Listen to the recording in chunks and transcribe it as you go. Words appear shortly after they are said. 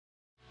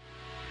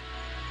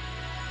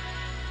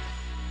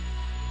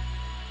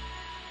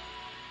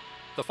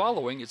The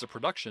following is a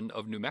production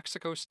of New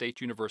Mexico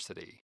State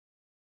University.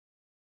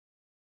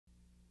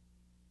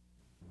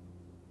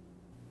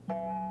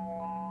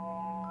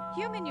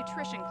 Human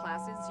nutrition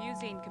classes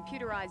using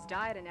computerized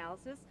diet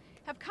analysis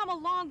have come a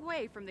long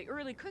way from the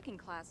early cooking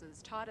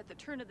classes taught at the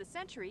turn of the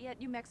century at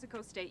New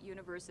Mexico State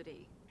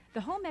University.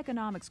 The home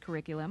economics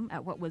curriculum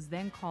at what was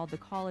then called the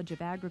College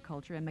of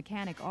Agriculture and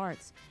Mechanic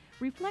Arts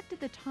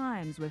reflected the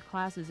times with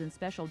classes in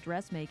special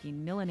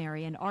dressmaking,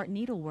 millinery, and art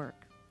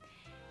needlework.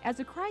 As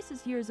the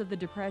crisis years of the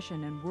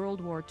Depression and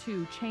World War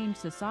II changed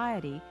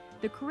society,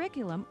 the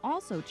curriculum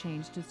also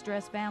changed to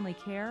stress family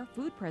care,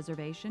 food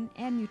preservation,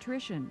 and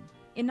nutrition.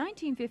 In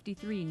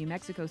 1953, New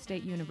Mexico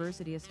State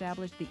University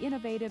established the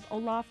innovative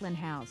O'Laughlin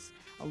House,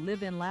 a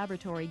live-in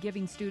laboratory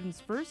giving students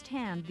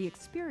firsthand the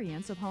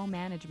experience of home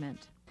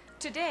management.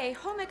 Today,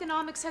 home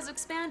economics has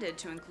expanded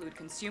to include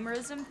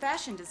consumerism,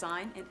 fashion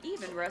design, and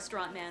even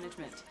restaurant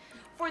management.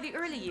 For the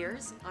early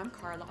years, I'm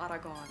Carla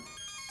Aragon.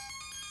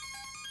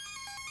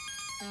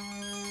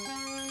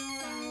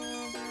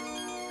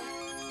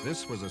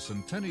 This was a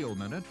Centennial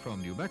Minute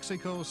from New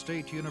Mexico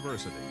State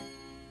University.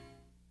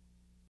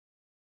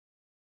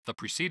 The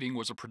preceding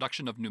was a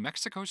production of New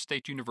Mexico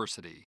State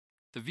University.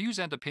 The views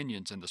and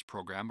opinions in this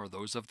program are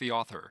those of the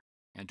author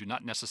and do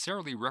not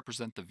necessarily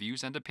represent the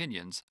views and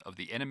opinions of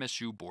the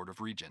NMSU Board of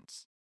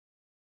Regents.